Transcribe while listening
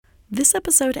This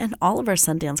episode and all of our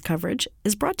Sundance coverage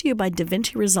is brought to you by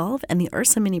DaVinci Resolve and the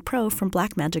Ursa Mini Pro from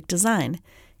Blackmagic Design,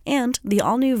 and the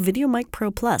all-new VideoMic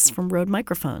Pro Plus from Rode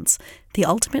Microphones, the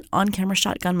ultimate on-camera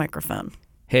shotgun microphone.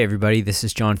 Hey everybody, this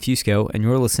is John Fusco, and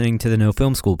you're listening to the No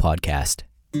Film School podcast.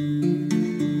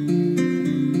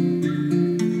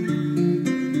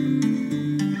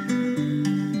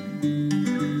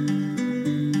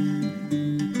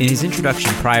 In his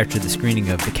introduction prior to the screening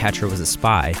of The Catcher Was a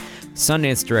Spy,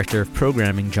 Sundance Director of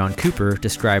Programming John Cooper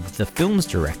described the film's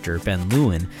director, Ben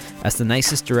Lewin, as the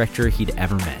nicest director he'd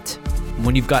ever met.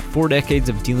 When you've got 4 decades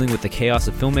of dealing with the chaos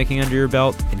of filmmaking under your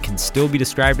belt and can still be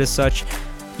described as such,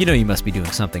 you know you must be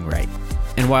doing something right.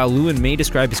 And while Lewin may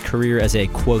describe his career as a,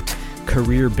 quote,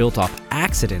 career built off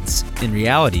accidents, in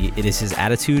reality, it is his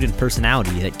attitude and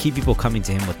personality that keep people coming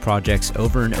to him with projects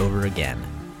over and over again.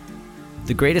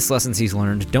 The greatest lessons he's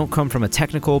learned don't come from a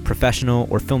technical, professional,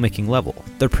 or filmmaking level.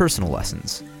 They're personal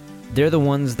lessons. They're the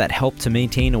ones that help to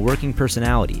maintain a working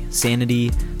personality,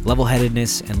 sanity,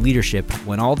 level-headedness, and leadership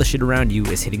when all the shit around you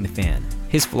is hitting the fan.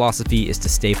 His philosophy is to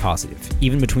stay positive,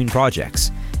 even between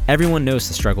projects. Everyone knows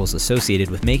the struggles associated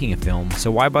with making a film,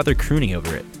 so why bother crooning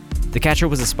over it? The Catcher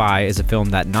Was a Spy is a film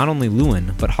that not only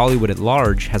Lewin, but Hollywood at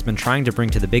large has been trying to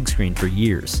bring to the big screen for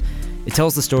years. It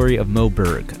tells the story of Mo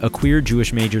Berg, a queer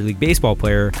Jewish Major League Baseball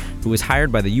player who was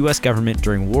hired by the US government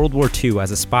during World War II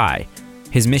as a spy.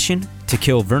 His mission? To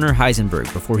kill Werner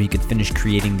Heisenberg before he could finish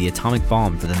creating the atomic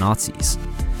bomb for the Nazis.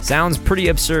 Sounds pretty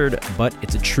absurd, but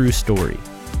it's a true story.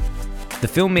 The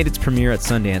film made its premiere at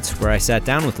Sundance, where I sat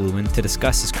down with Lewin to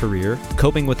discuss his career,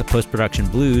 coping with the post-production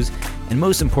blues, and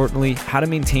most importantly, how to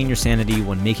maintain your sanity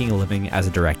when making a living as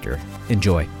a director.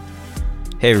 Enjoy.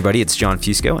 Hey everybody, it's John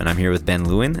Fusco, and I'm here with Ben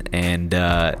Lewin. And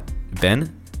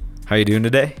Ben, how are you doing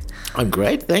today? I'm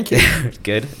great, thank you.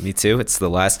 Good, me too. It's the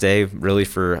last day, really,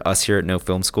 for us here at No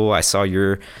Film School. I saw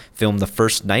your film the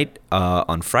first night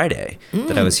on Friday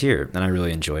that I was here, and I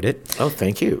really enjoyed it. Oh,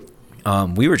 thank you.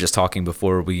 We were just talking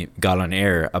before we got on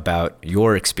air about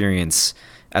your experience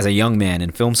as a young man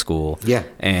in film school. Yeah.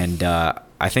 And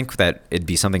I think that it'd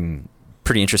be something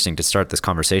pretty interesting to start this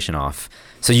conversation off.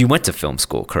 So you went to film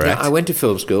school, correct? Yeah, I went to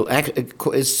film school. It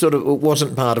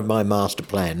wasn't part of my master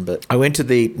plan, but I went to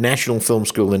the National Film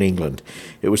School in England.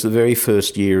 It was the very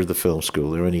first year of the film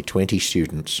school. There were only 20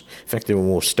 students. In fact, there were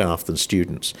more staff than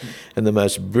students. And the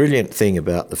most brilliant thing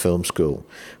about the film school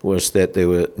was that there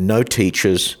were no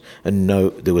teachers and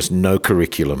there was no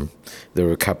curriculum. There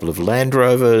were a couple of Land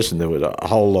Rovers, and there was a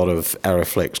whole lot of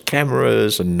Arriflex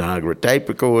cameras and Nagra tape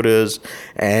recorders,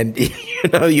 and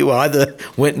you either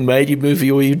went and made your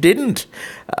movie or you didn't.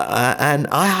 And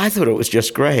I thought it was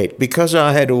just great because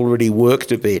I had already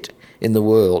worked a bit in the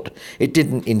world. It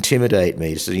didn't intimidate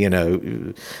me. So,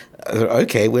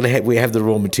 okay, we have the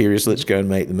raw materials, let's go and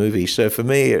make the movie. So for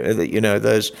me,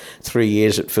 those 3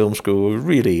 years at film school were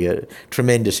really a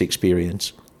tremendous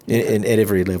experience. At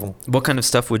every level. What kind of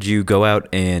stuff would you go out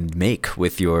and make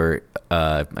with your,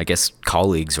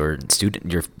 colleagues or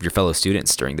your fellow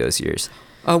students during those years?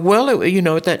 At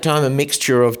that time, a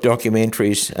mixture of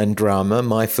documentaries and drama.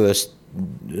 My first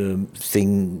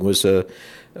thing was a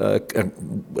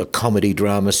comedy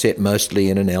drama set mostly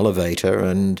in an elevator,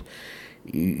 and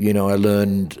I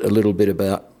learned a little bit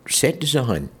about set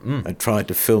design. I tried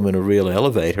to film in a real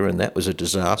elevator, and that was a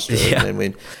disaster. Yeah. And then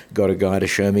we got a guy to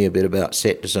show me a bit about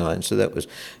set design.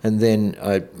 And then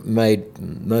I made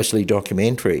mostly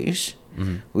documentaries.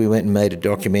 Mm-hmm. We went and made a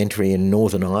documentary in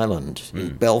Northern Ireland,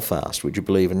 in Belfast, would you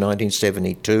believe, in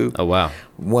 1972. Oh, wow.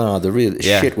 Wow,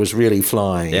 shit was really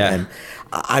flying. Yeah. And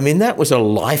I mean, that was a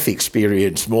life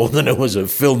experience more than it was a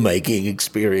filmmaking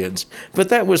experience. But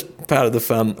that was part of the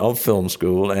fun of film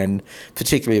school, and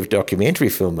particularly of documentary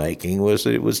filmmaking,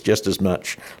 it was just as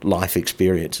much life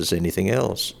experience as anything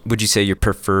else. Would you say you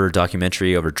prefer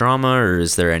documentary over drama, or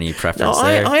is there any preference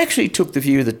there? I actually took the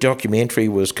view that documentary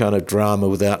was kind of drama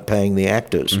without paying the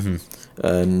actors. Mm-hmm.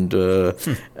 And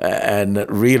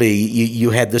really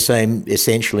you had the same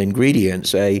essential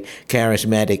ingredients, a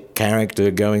charismatic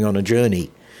character going on a journey,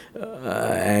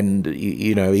 and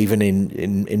even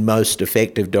in most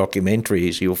effective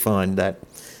documentaries you'll find that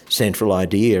central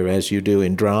idea as you do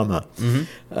in drama. Mm-hmm.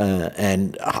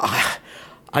 And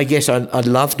I guess I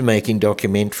loved making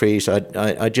documentaries.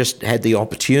 I just had the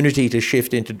opportunity to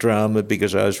shift into drama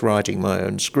because I was writing my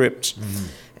own scripts. Mm-hmm.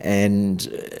 And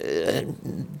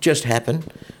just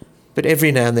happened. But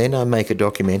every now and then I make a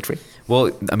documentary.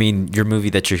 Well, I mean, your movie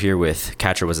that you're here with,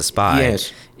 Catcher Was a Spy,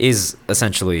 is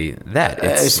essentially that.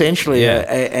 It's essentially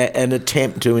an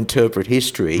attempt to interpret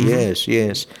history,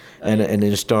 yes. And an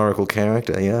historical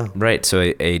character, yeah. Right,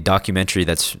 so a documentary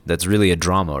that's really a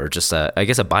drama, or just, a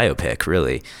biopic,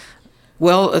 really.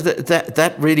 Well,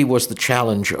 that really was the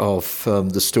challenge of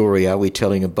the story. Are we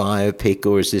telling a biopic,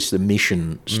 or is this the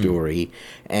mission story?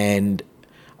 And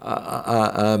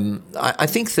I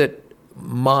think that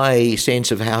my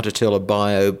sense of how to tell a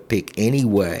biopic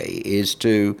anyway is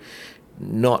to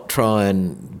not try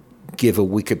and give a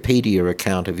Wikipedia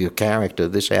account of your character.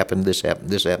 This happened, this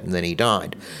happened, this happened, then he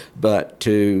died. But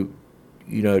to,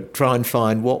 try and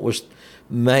find what was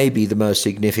maybe the most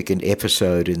significant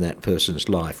episode in that person's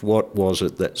life. What was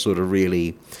it that sort of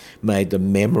really made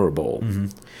them memorable?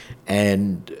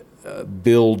 And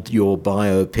build your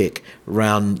biopic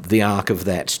around the arc of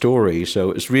that story.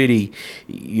 So it's really,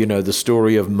 the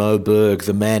story of Moe Berg,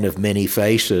 the man of many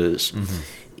faces,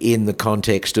 in the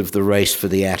context of the race for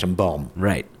the atom bomb.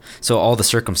 Right. So all the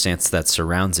circumstance that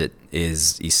surrounds it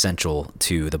is essential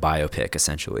to the biopic,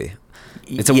 essentially.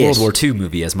 It's a World War II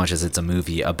movie as much as it's a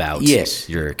movie about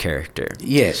your character.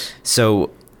 Yes.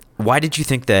 So why did you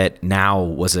think that now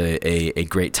was a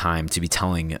great time to be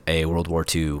telling a World War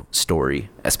II story,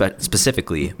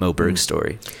 specifically Moe Berg's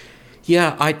story?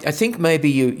 Yeah, I think maybe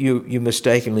you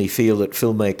mistakenly feel that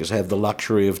filmmakers have the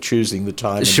luxury of choosing the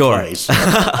time and place.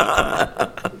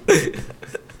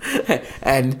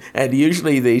 and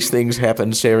usually these things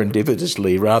happen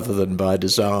serendipitously rather than by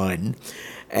design.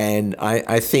 And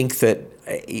I think that,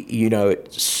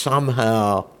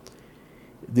 somehow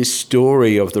this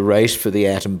story of the race for the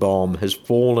atom bomb has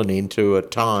fallen into a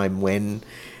time when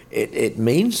it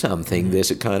means something.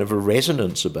 There's a kind of a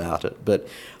resonance about it. But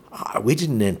we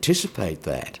didn't anticipate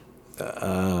that.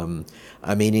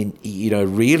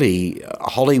 Really,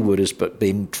 Hollywood has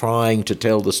been trying to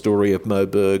tell the story of Moe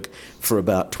Berg for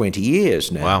about 20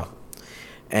 years now. Wow.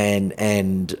 And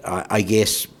I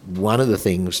guess one of the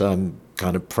things I'm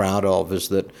kind of proud of is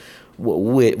that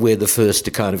we're the first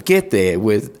to kind of get there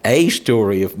with a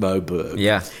story of Moe Berg.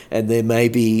 Yeah. And there may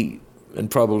be,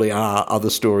 and probably are, other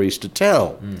stories to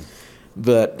tell.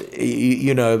 But,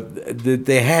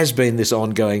 there has been this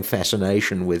ongoing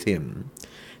fascination with him.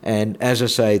 And as I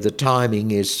say, the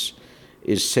timing is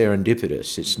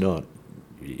serendipitous. It's not,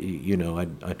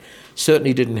 I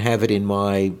certainly didn't have it in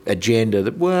my agenda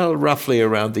that, roughly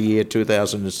around the year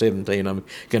 2017, I'm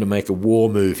going to make a war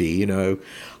movie,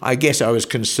 I guess I was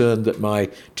concerned that my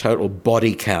total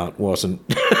body count wasn't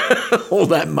all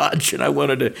that much, and I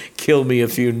wanted to kill me a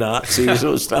few Nazis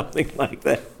or something like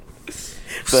that.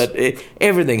 But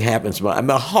everything happens.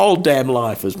 My whole damn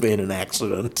life has been an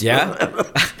accident. Yeah.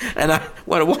 And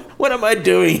what am I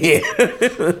doing here?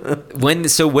 When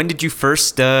did you first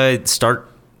start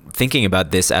thinking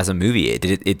about this as a movie?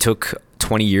 It took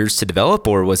 20 years to develop,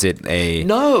 or was it a...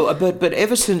 No, but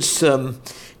ever since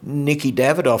Nicky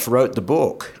Davidoff wrote the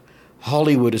book,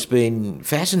 Hollywood has been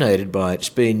fascinated by it. It's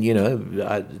been,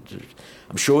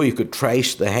 I'm sure you could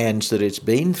trace the hands that it's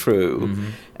been through,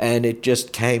 and it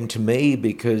just came to me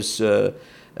because a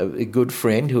good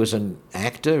friend who was an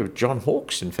actor, John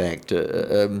Hawkes, in fact,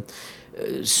 knew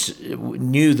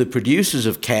the producers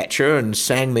of Catcher and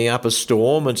sang me up a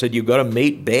storm and said, "You've got to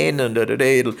meet Ben and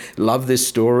love this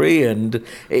story." And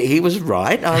he was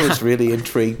right. I was really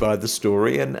intrigued by the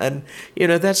story, and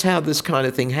that's how this kind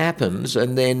of thing happens.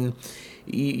 And then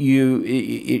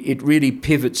it really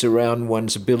pivots around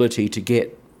one's ability to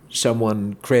get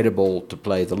someone credible to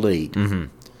play the lead.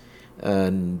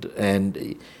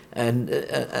 And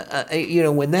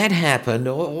when that happened,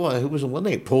 who was one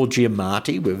thing? Paul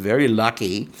Giamatti. We're very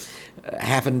lucky.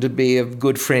 Happened to be a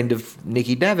good friend of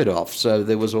Nicky Davidoff, so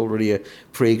there was already a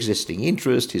pre-existing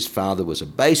interest. His father was a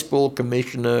baseball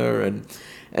commissioner,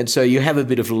 and so you have a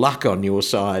bit of luck on your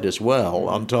side as well.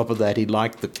 On top of that, he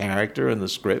liked the character and the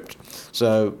script.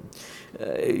 So,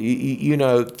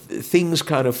 things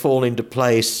kind of fall into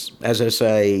place, as I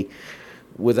say,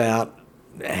 without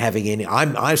having any...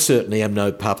 I certainly am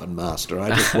no puppet master.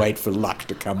 I just wait for luck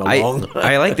to come along.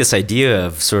 I like this idea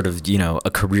of sort of,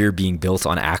 a career being built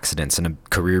on accidents and a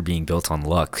career being built on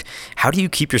luck. How do you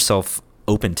keep yourself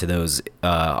open to those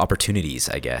opportunities,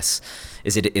 I guess?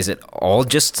 Is it all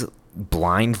just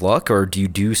blind luck, or do you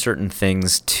do certain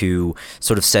things to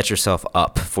sort of set yourself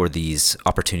up for these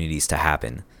opportunities to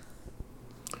happen?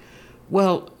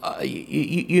 Well,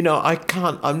 I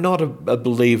can't... I'm not a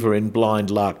believer in blind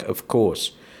luck, of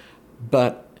course,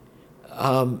 but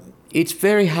it's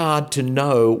very hard to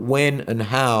know when and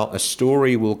how a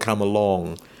story will come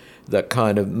along that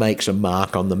kind of makes a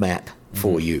mark on the map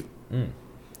for you.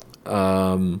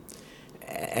 And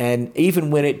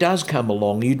even when it does come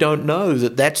along, you don't know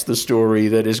that that's the story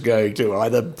that is going to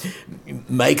either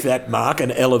make that mark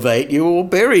and elevate you or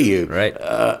bury you. Right.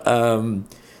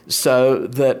 So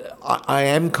that I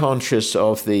am conscious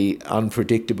of the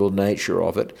unpredictable nature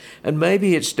of it. And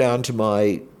maybe it's down to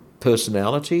my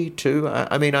personality too.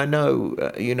 I mean, I know,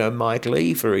 Mike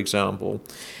Leigh, for example,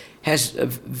 has a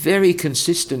very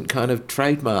consistent kind of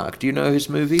trademark. Do you know his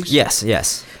movies?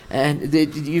 Yes. And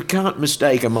you can't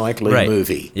mistake a Mike Leigh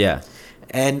movie. Yeah.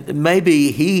 And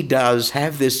maybe he does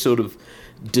have this sort of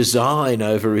design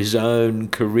over his own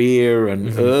career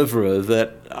and oeuvre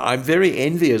that I'm very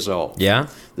envious of. Yeah?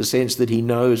 The sense that he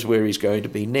knows where he's going to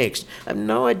be next. I have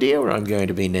no idea where I'm going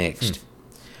to be next.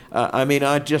 I mean,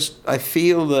 I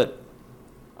feel that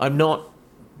I'm not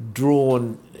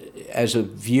drawn as a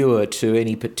viewer to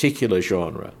any particular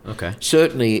genre. Okay.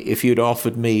 Certainly, if you'd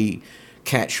offered me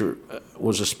Catcher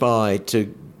Was a Spy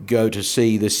to go to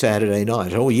see this Saturday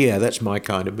night, oh yeah, that's my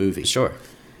kind of movie. Sure.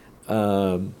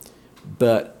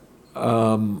 But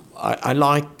I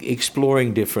like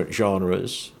exploring different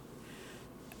genres.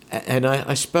 And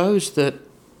I suppose that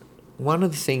one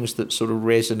of the things that sort of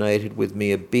resonated with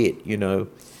me a bit,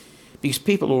 because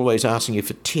people are always asking you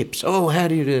for tips. Oh, how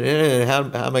do you do it? How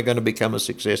am I going to become a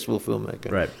successful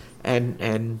filmmaker? Right.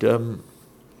 And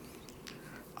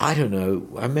I don't know.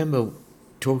 I remember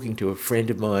talking to a friend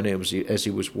of mine as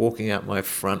he was walking out my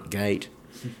front gate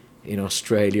in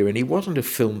Australia, and he wasn't a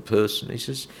film person. He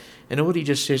says, and all he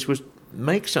just says was,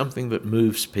 make something that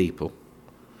moves people.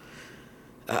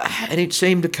 And it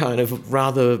seemed a kind of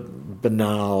rather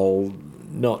banal,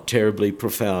 not terribly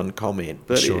profound comment,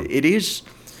 but Sure. it is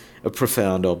a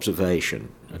profound observation.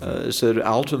 So that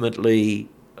ultimately,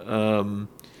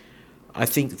 I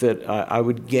think that I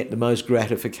would get the most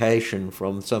gratification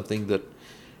from something that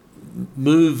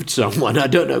moved someone. I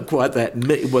don't know quite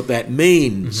what that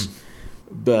means,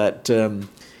 but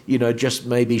just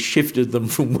maybe shifted them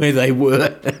from where they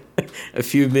were a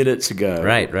few minutes ago.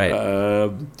 Right.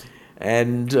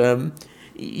 And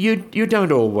you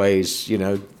don't always,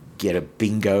 get a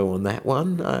bingo on that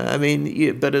one. I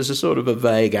mean, but as a sort of a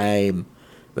vague aim,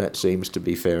 that seems to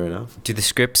be fair enough. Do the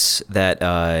scripts that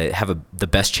have the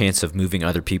best chance of moving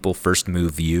other people first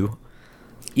move you?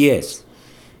 Yes.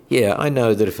 Yeah, I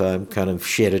know that if I kind of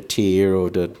shed a tear or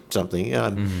did something,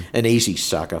 I'm an easy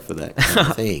sucker for that kind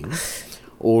of thing.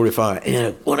 Or if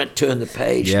I want to turn the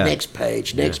page, next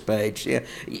page. Yeah.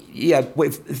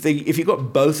 If you've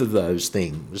got both of those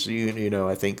things,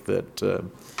 I think that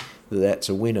that's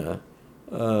a winner.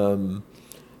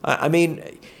 I mean,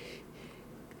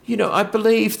 I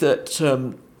believe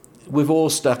that we've all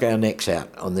stuck our necks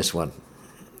out on this one.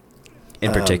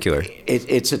 In particular,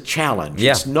 it's a challenge.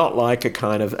 Yeah. It's not like a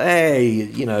kind of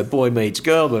boy meets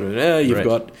girl, but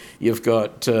you've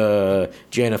got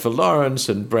Jennifer Lawrence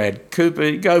and Brad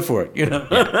Cooper. Go for it,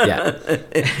 Yeah.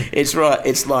 It's right.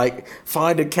 It's like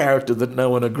find a character that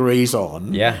no one agrees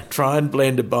on. Yeah. Try and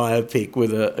blend a biopic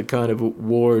with a kind of a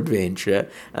war adventure,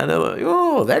 and they're like,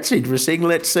 oh, that's interesting.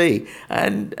 Let's see.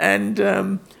 And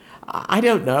I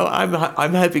don't know.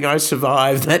 I'm hoping I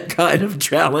survive that kind of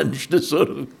challenge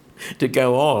to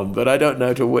go on, but I don't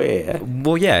know to where.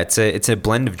 Well, yeah, it's a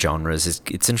blend of genres.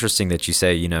 It's interesting that you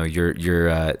say you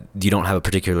don't have a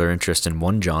particular interest in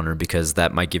one genre, because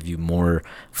that might give you more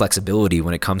flexibility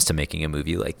when it comes to making a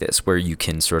movie like this, where you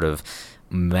can sort of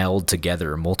meld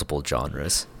together multiple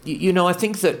genres. I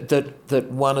think that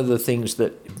one of the things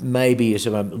that maybe is,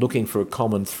 if I'm looking for a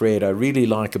common thread, I really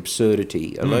like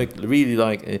absurdity. I really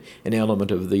like an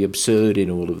element of the absurd in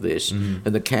all of this. And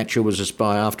The Catcher Was a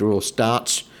Spy, after all,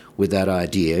 starts with that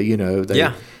idea.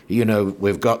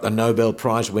 We've got the Nobel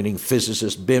Prize-winning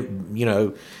physicist,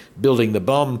 building the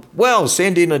bomb. Well,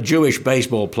 send in a Jewish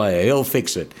baseball player; he'll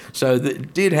fix it. So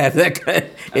it did have that.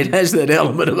 It has that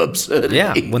element of absurdity.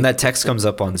 Yeah, when that text comes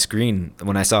up on screen,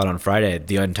 when I saw it on Friday,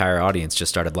 the entire audience just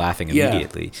started laughing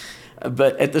immediately. Yeah.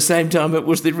 But at the same time, it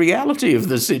was the reality of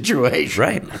the situation.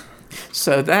 Right.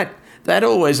 So that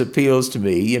always appeals to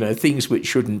me, things which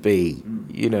shouldn't be,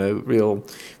 real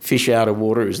fish out of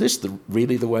water. Is this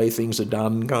really the way things are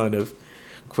done kind of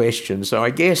question? So I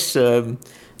guess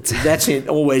that's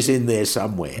always in there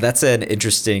somewhere. That's an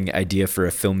interesting idea for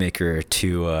a filmmaker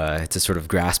to sort of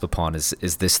grasp upon.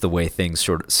 Is this the way things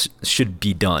sort of should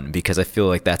be done? Because I feel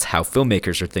like that's how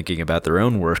filmmakers are thinking about their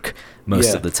own work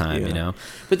most of the time,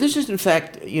 But this is, in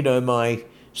fact, my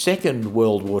second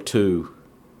World War II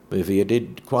movie. I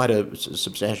did quite a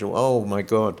substantial, oh my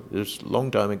God, it was a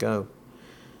long time ago,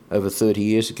 over 30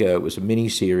 years ago. It was a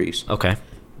mini-series. Okay.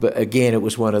 But again, it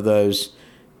was one of those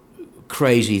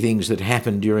crazy things that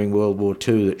happened during World War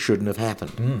II that shouldn't have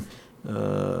happened.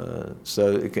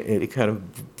 So it kind of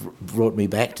brought me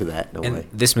back to that in a way.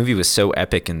 This movie was so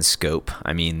epic in scope.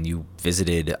 I mean, you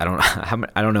visited, I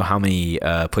don't know how many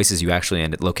places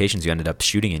locations you ended up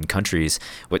shooting in, countries.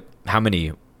 How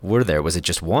many were there? Was it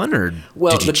just one, or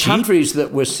well, did you the cheat? countries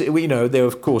that were, there were,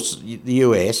 of course, the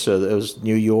US, so there was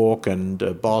New York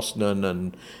and Boston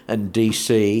and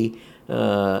DC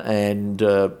and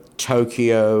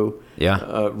Tokyo,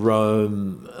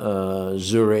 Rome,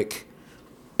 Zurich,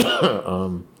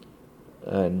 and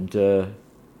it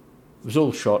was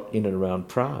all shot in and around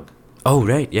Prague. Oh,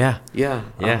 right, yeah. Yeah.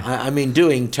 Yeah. I mean,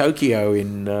 doing Tokyo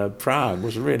in Prague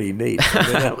was really neat. I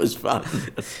mean, that was fun.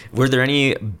 Were there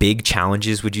any big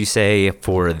challenges, would you say,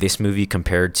 for this movie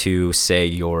compared to, say,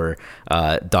 your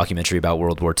documentary about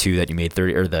World War II that you made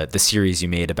or the series you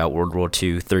made about World War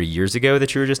II 30 years ago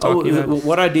that you were just talking about?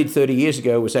 What I did 30 years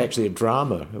ago was actually a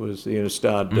drama. It was,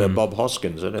 starred Bob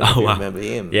Hoskins. I don't know if you remember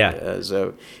him. Yeah.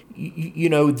 So,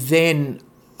 then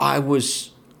I was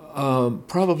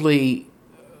probably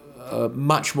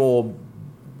much more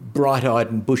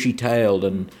bright-eyed and bushy-tailed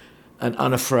and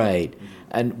unafraid.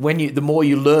 And the more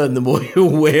you learn, the more you're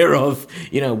aware of,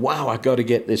 wow, I've got to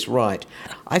get this right.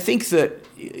 I think that,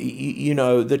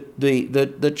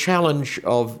 the challenge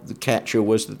of The Catcher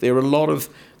was that there are a lot of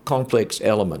complex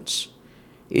elements.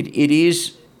 It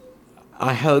is,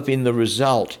 I hope, in the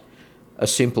result, a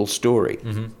simple story.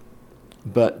 Mm-hmm.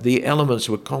 But the elements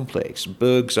were complex.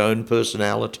 Berg's own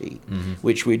personality,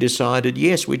 which we decided,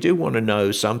 yes, we do want to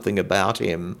know something about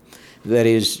him that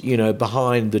is,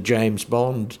 behind the James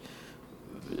Bond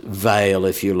veil,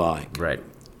 if you like. Right.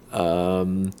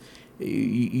 That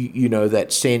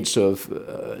sense of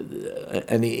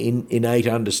an innate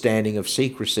understanding of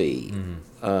secrecy.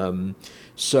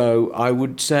 So I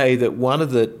would say that one of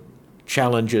the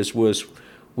challenges was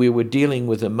we were dealing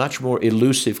with a much more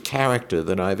elusive character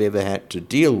than I've ever had to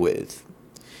deal with,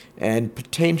 and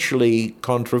potentially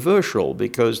controversial,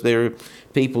 because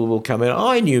people will come in,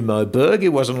 I knew Mo Berg, it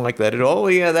wasn't like that at all.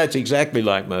 Yeah, that's exactly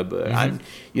like Mo Berg.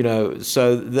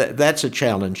 So that's a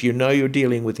challenge. You're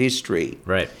dealing with history.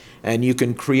 Right. And you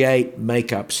can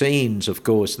make up scenes, of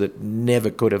course, that never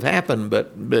could have happened,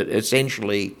 but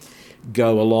essentially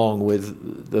go along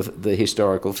with the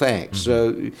historical facts.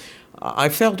 So I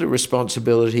felt a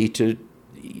responsibility to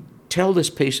tell this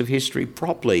piece of history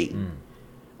properly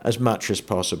as much as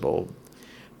possible,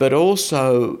 but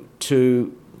also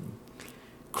to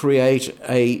create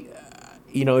a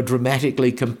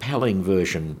dramatically compelling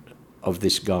version of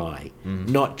this guy,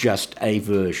 not just a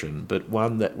version, but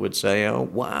one that would say, oh,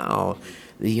 wow,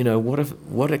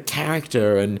 what a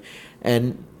character,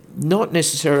 and not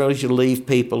necessarily to leave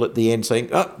people at the end saying,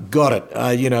 oh, got it,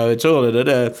 it's all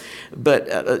but,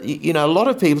 a lot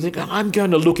of people think, I'm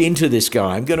going to look into this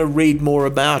guy, I'm going to read more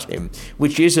about him,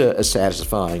 which is a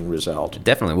satisfying result.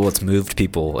 Definitely. Well, it's moved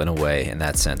people in a way in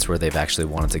that sense where they've actually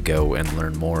wanted to go and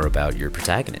learn more about your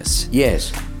protagonists.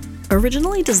 Yes.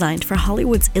 Originally designed for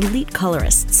Hollywood's elite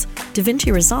colorists,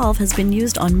 DaVinci Resolve has been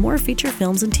used on more feature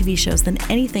films and TV shows than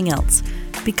anything else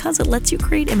because it lets you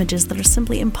create images that are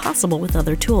simply impossible with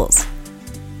other tools.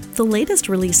 The latest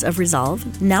release of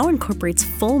Resolve now incorporates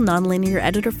full nonlinear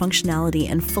editor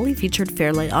functionality and fully featured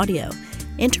Fairlight audio,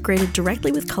 integrated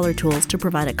directly with color tools to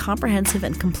provide a comprehensive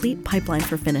and complete pipeline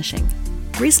for finishing.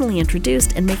 Recently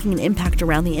introduced and making an impact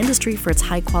around the industry for its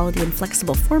high quality and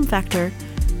flexible form factor,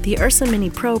 the Ursa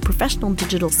Mini Pro professional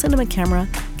digital cinema camera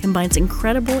combines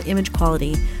incredible image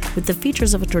quality with the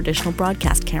features of a traditional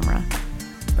broadcast camera.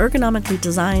 Ergonomically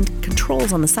designed,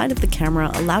 controls on the side of the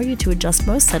camera allow you to adjust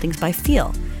most settings by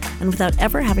feel and without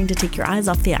ever having to take your eyes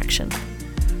off the action.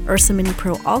 Ursa Mini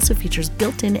Pro also features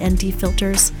built-in ND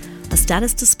filters, a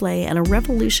status display, and a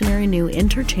revolutionary new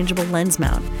interchangeable lens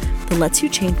mount that lets you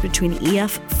change between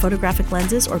EF photographic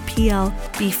lenses or PL,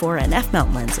 B4, and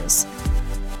F-mount lenses.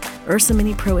 Ursa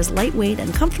Mini Pro is lightweight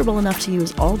and comfortable enough to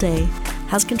use all day,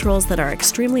 has controls that are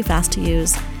extremely fast to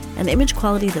use, and image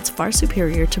quality that's far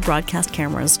superior to broadcast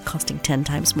cameras costing 10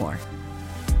 times more.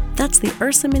 That's the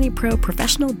Ursa Mini Pro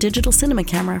professional digital cinema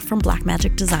camera from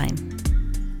Blackmagic Design.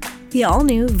 The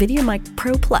all-new VideoMic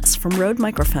Pro Plus from Rode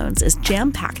Microphones is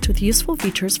jam-packed with useful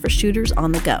features for shooters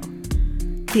on the go.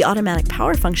 The automatic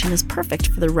power function is perfect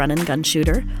for the run-and-gun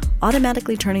shooter,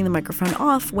 automatically turning the microphone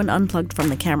off when unplugged from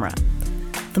the camera.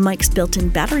 The mic's built-in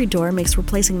battery door makes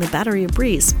replacing the battery a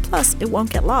breeze, plus it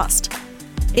won't get lost.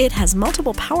 It has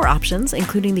multiple power options,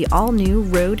 including the all-new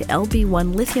Rode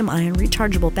LB1 lithium-ion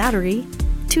rechargeable battery,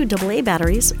 2 AA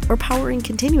batteries, or powering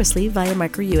continuously via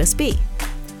micro USB.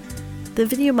 The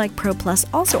VideoMic Pro Plus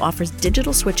also offers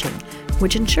digital switching,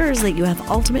 which ensures that you have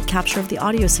ultimate capture of the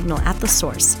audio signal at the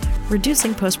source,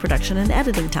 reducing post-production and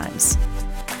editing times.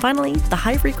 Finally, the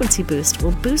high-frequency boost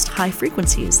will boost high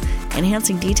frequencies,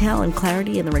 enhancing detail and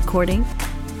clarity in the recording,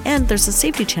 and there's a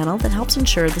safety channel that helps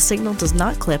ensure the signal does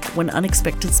not clip when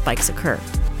unexpected spikes occur.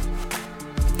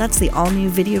 That's the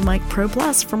all-new VideoMic Pro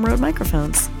Plus from Rode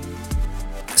Microphones.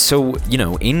 So,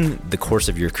 in the course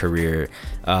of your career,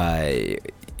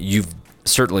 you've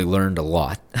certainly learned a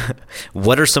lot.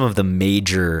 What are some of the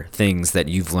major things that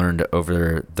you've learned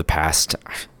over the past,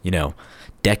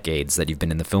 decades that you've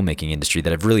been in the filmmaking industry that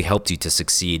have really helped you to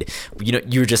succeed?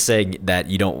 You were just saying that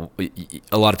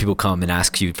a lot of people come and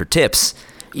ask you for tips.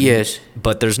 Yes.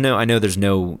 But I know there's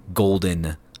no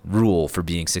golden rule for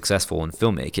being successful in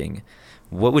filmmaking.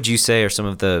 What would you say are some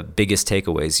of the biggest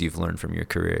takeaways you've learned from your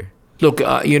career? Look,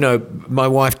 my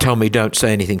wife told me don't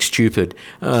say anything stupid.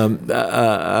 The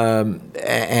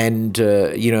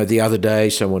other day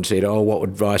someone said, "Oh, what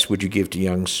advice would you give to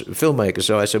young filmmakers?"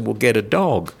 So I said, "Well, get a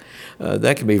dog.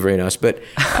 That can be very nice." But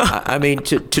I mean,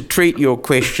 to treat your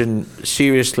question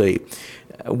seriously,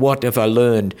 what have I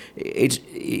learned?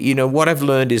 What I've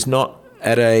learned is not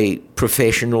at a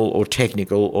professional or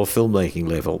technical or filmmaking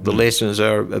level. The lessons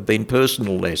have been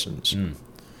personal lessons.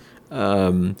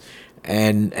 And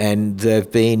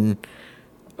they've been,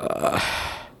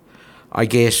 I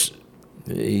guess,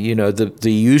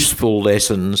 the useful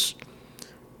lessons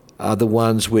are the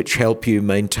ones which help you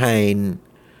maintain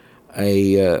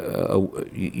a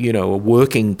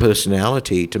working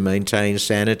personality, to maintain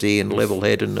sanity and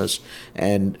level-headedness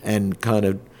and kind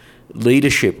of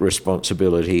leadership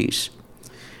responsibilities.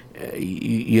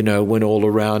 When all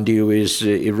around you is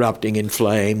erupting in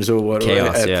flames or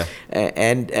whatever. Chaos, yeah.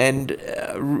 And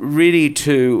really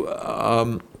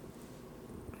to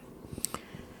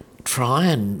try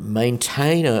and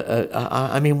maintain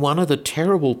one of the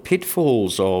terrible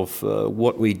pitfalls of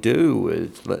what we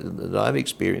do that I've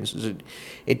experienced is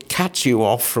it cuts you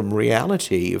off from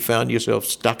reality. You found yourself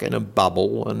stuck in a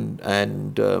bubble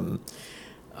and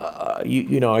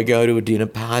I go to a dinner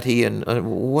party and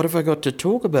what have I got to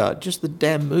talk about? Just the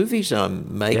damn movies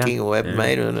I'm making or have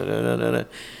made.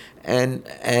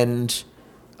 And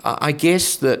I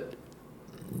guess that,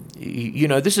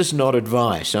 this is not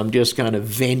advice. I'm just kind of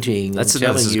venting and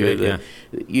telling you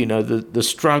the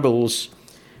struggles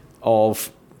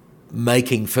of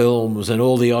making films and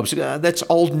all the obstacles. That's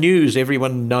old news.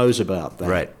 Everyone knows about that.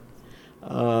 Right.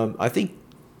 I think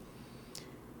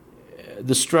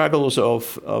the struggles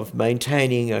of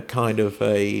maintaining a kind of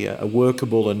a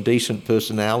workable and decent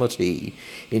personality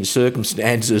in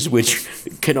circumstances which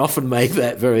can often make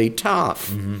that very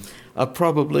tough are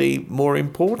probably more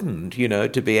important,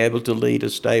 to be able to lead a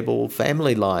stable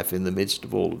family life in the midst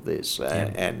of all of this,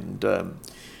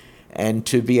 and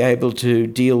to be able to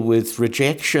deal with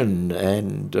rejection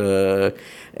and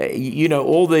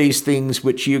all these things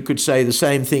which you could say the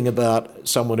same thing about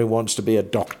someone who wants to be a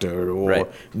doctor or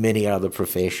many other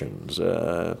professions,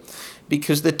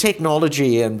 because the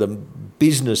technology and the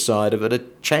business side of it are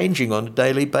changing on a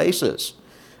daily basis.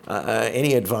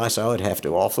 Any advice I would have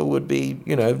to offer would be,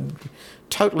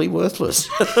 totally worthless.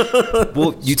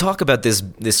 Well, you talk about this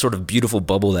sort of beautiful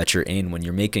bubble that you're in when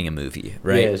you're making a movie,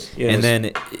 right? Yes. And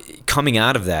then coming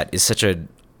out of that is such a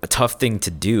tough thing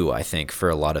to do, I think, for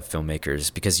a lot of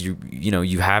filmmakers, because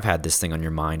you have had this thing on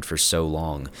your mind for so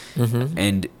long.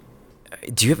 And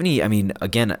do you have any,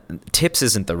 again, tips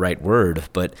isn't the right word,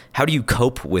 but how do you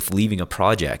cope with leaving a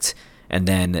project and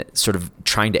then sort of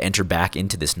trying to enter back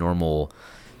into this normal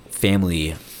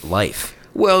family life?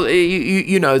 Well,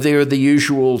 there are the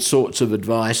usual sorts of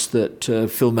advice that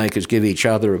filmmakers give each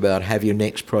other about have your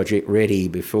next project ready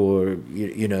before,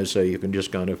 so you can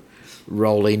just kind of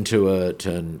roll into it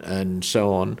and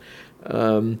so on.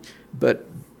 But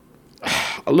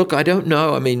look, I don't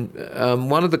know.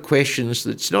 One of the questions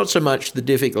that's not so much the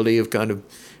difficulty of kind of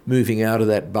moving out of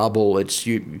that bubble. It's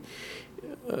you.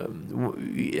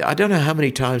 I don't know how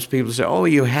many times people say, "Oh, are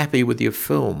you happy with your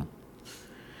film?"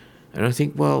 And I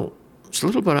think, well, it's a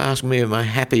little bit asking me, am I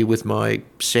happy with my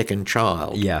second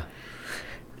child? Yeah.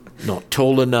 Not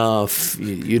tall enough,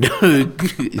 could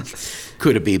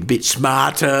have been a bit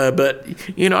smarter, but,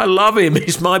 I love him.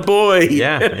 He's my boy.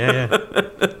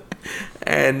 Yeah.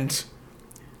 And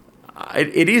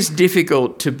it is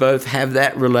difficult to both have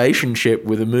that relationship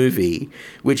with a movie,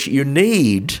 which you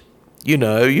need. You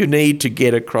need to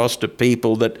get across to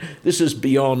people that this is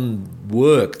beyond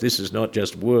work. This is not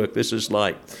just work. This is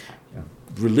like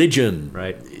religion.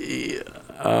 Right.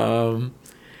 And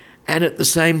at the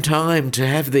same time, to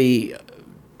have the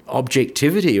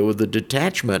objectivity or the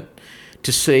detachment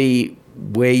to see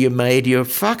where you made your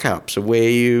fuck-ups or where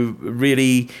you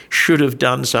really should have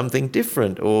done something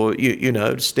different, or,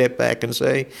 step back and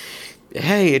say,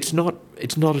 hey, it's not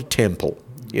a temple.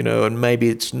 and maybe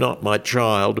it's not my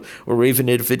child, or even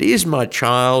if it is my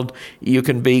child, you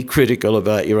can be critical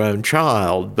about your own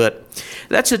child. But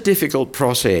that's a difficult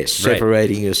process,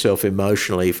 separating yourself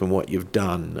emotionally from what you've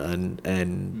done.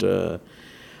 And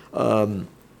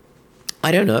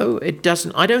I don't know.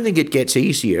 I don't think it gets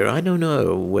easier. I don't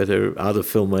know whether other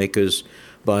filmmakers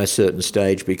by a certain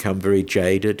stage become very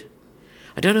jaded.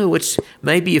 I don't know.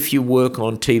 Maybe if you work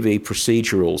on TV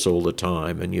procedurals all the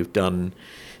time and you've done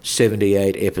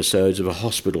 78 episodes of a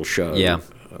hospital show,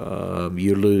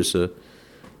 you lose a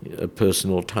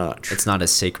personal touch. It's not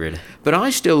as sacred. But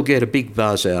I still get a big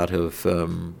buzz out of,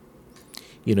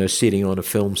 sitting on a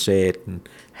film set and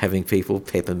having people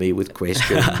pepper me with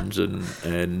questions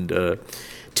and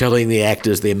telling the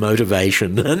actors their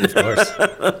motivation and of course.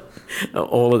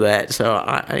 all of that. So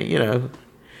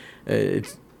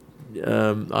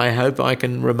I hope I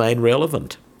can remain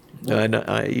relevant. And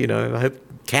I hope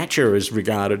Catcher is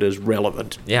regarded as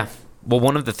relevant. Yeah. Well,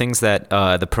 one of the things that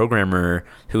the programmer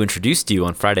who introduced you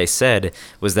on Friday said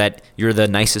was that you're the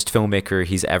nicest filmmaker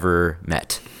he's ever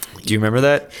met. Do you remember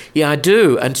that? Yeah, I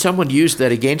do. And someone used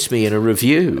that against me in a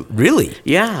review. Really?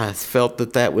 Yeah, I felt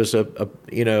that was I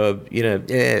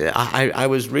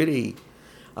was really,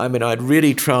 I'd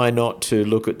really try not to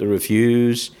look at the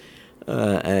reviews,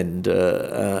 and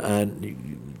that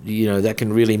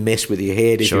can really mess with your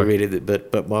head if you read it.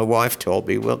 But my wife told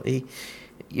me, well, he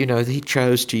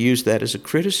chose to use that as a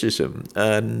criticism,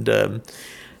 and it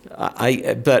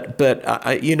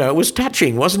was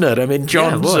touching, wasn't it? I mean,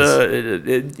 John's,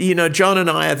 John and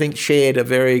I think, shared a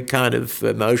very kind of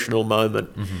emotional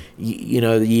moment,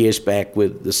 the years back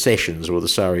with The Sessions, or The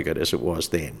Surrogate as it was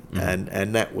then,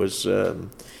 and that was.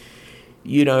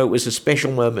 It was a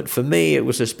special moment for me. It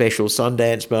was a special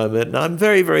Sundance moment, and I'm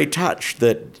very, very touched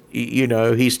that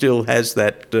he still has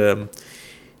that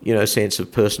sense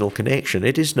of personal connection.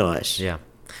 It is nice. Yeah.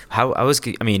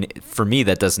 For me,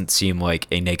 that doesn't seem like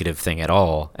a negative thing at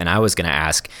all. And I was going to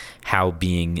ask how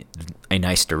being a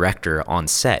nice director on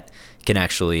set can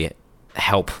actually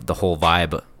help the whole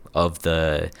vibe of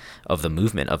the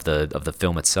movement of the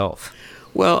film itself.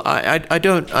 Well, I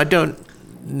don't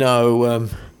know.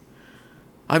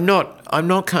 I'm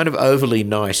not kind of overly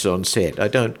nice on set. I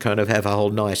don't kind of have a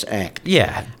whole nice act.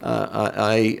 Yeah.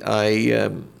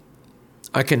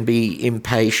 I can be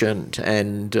impatient,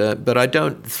 but I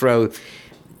don't throw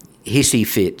hissy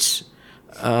fits.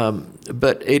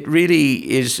 But it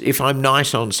really is, if I'm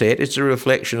nice on set, it's a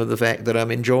reflection of the fact that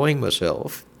I'm enjoying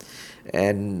myself,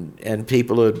 and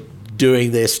people are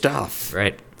doing their stuff.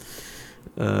 Right.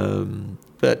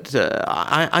 But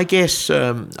I guess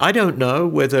I don't know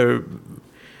whether.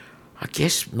 I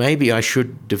guess maybe I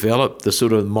should develop the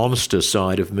sort of monster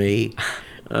side of me.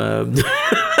 But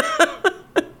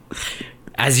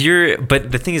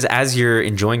the thing is, as you're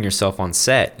enjoying yourself on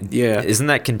set, isn't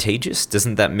that contagious?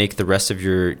 Doesn't that make the rest of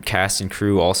your cast and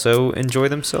crew also enjoy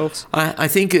themselves? I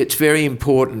think it's very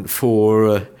important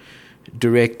for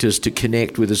directors to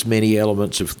connect with as many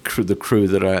elements of the crew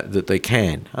that they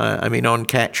can. On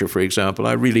Catcher, for example,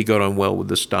 I really got on well with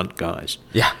the stunt guys.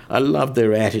 Yeah. I loved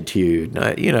their attitude.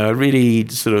 I really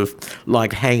sort of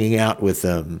liked hanging out with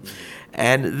them.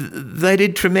 And they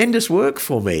did tremendous work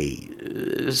for me,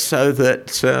 so that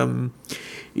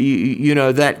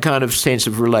that kind of sense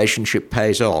of relationship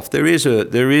pays off. There is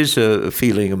a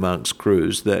feeling amongst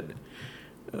crews that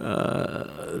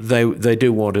they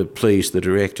do want to please the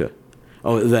director,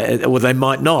 or they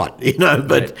might not,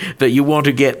 but you want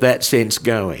to get that sense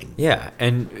going. Yeah,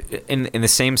 and in the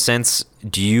same sense,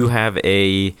 do you have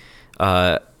a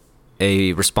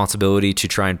responsibility to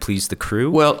try and please the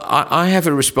crew? Well, I have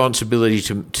a responsibility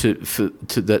to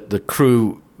that the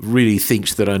crew really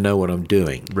thinks that I know what I'm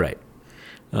doing. Right.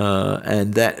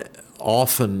 And that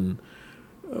often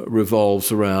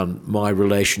revolves around my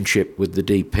relationship with the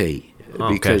DP.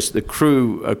 Because the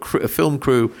crew, a film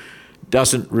crew,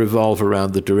 doesn't revolve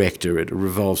around the director. It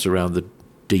revolves around the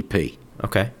DP.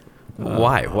 Okay.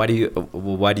 Why? Why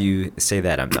do you say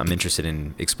that? I'm interested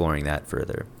in exploring that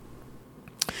further.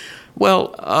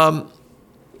 Well,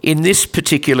 in this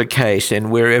particular case, and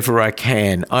wherever I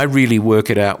can, I really work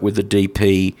it out with the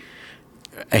DP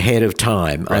ahead of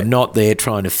time. Right. I'm not there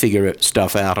trying to figure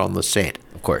stuff out on the set.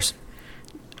 Of course.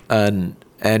 And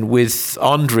with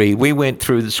Andre, we went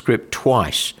through the script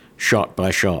twice, shot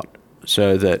by shot,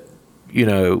 so that,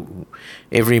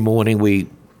 every morning we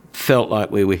felt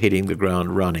like we were hitting the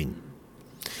ground running.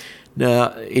 Now,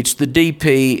 it's the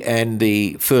DP and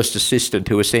the first assistant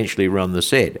who essentially run the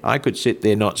set. I could sit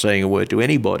there not saying a word to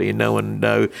anybody and no one would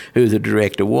know who the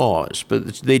director was. But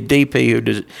it's the DP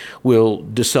who will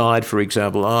decide, for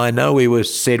example, I know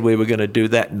said we were going to do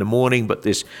that in the morning, but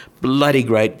this bloody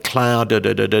great cloud,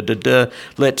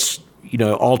 let's,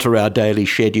 alter our daily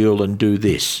schedule and do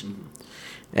this.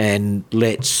 And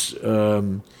let's,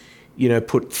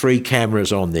 put 3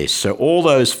 cameras on this. So all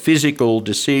those physical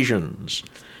decisions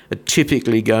are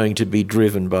typically going to be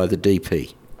driven by the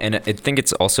DP. And I think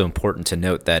it's also important to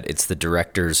note that it's the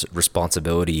director's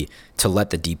responsibility to let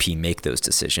the DP make those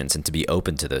decisions and to be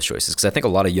open to those choices. Because I think a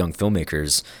lot of young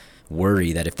filmmakers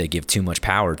worry that if they give too much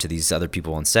power to these other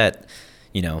people on set,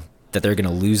 that they're going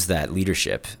to lose that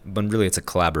leadership. But really, it's a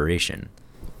collaboration.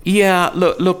 Yeah,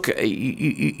 look.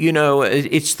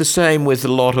 It's the same with a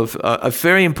lot of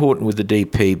very important with the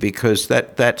DP, because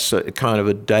that's a kind of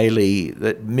a daily,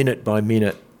 that minute by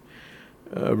minute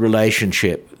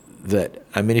relationship. That,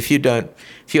 I mean, if you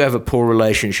have a poor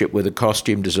relationship with a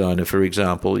costume designer, for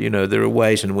example, there are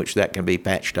ways in which that can be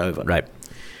patched over. Right.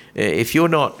 If you're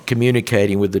not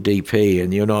communicating with the DP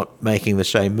and you're not making the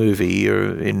same movie,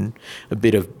 you're in a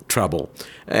bit of trouble.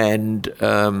 And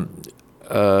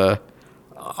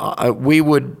we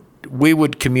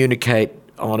would communicate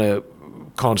on a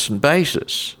constant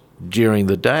basis during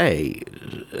the day,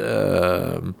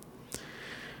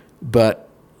 but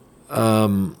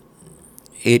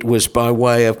it was by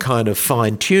way of kind of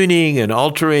fine-tuning and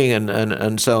altering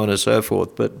and so on and so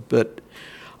forth. But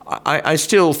I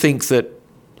still think that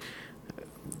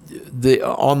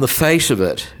on the face of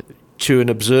it, to an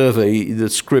observer, the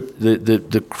script,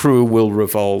 the crew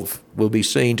will be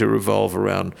seen to revolve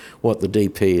around what the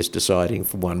DP is deciding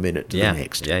from one minute to the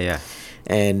next. Yeah.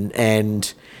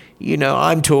 And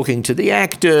I'm talking to the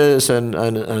actors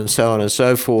and so on and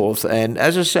so forth. And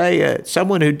as I say,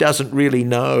 someone who doesn't really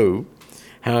know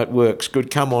how it works could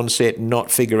come on set and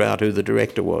not figure out who the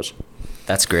director was.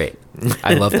 That's great.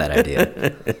 I love that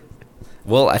idea.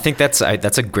 Well, I think that's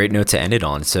a great note to end it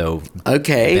on. So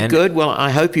okay, Ben, good. Well, I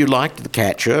hope you liked The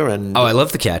Catcher. And I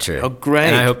love The Catcher. Oh,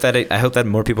 great! And I hope that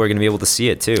more people are going to be able to see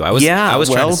it too. I was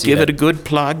trying to see give that. it a good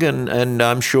plug, and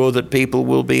I'm sure that people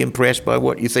will be impressed by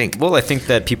what you think. Well, I think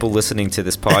that people listening to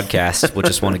this podcast will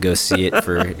just want to go see it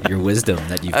for your wisdom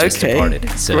that you've just imparted.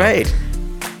 So, great.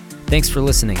 Thanks for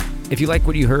listening. If you like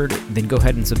what you heard, then go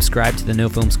ahead and subscribe to the No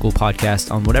Film School podcast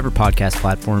on whatever podcast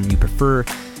platform you prefer.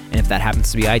 And if that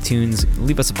happens to be iTunes,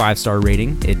 leave us a 5-star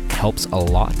rating. It helps a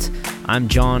lot. I'm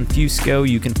John Fusco.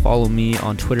 You can follow me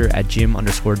on Twitter at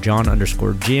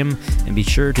Jim_John_Jim. And be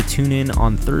sure to tune in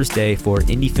on Thursday for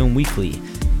Indie Film Weekly.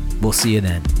 We'll see you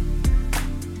then.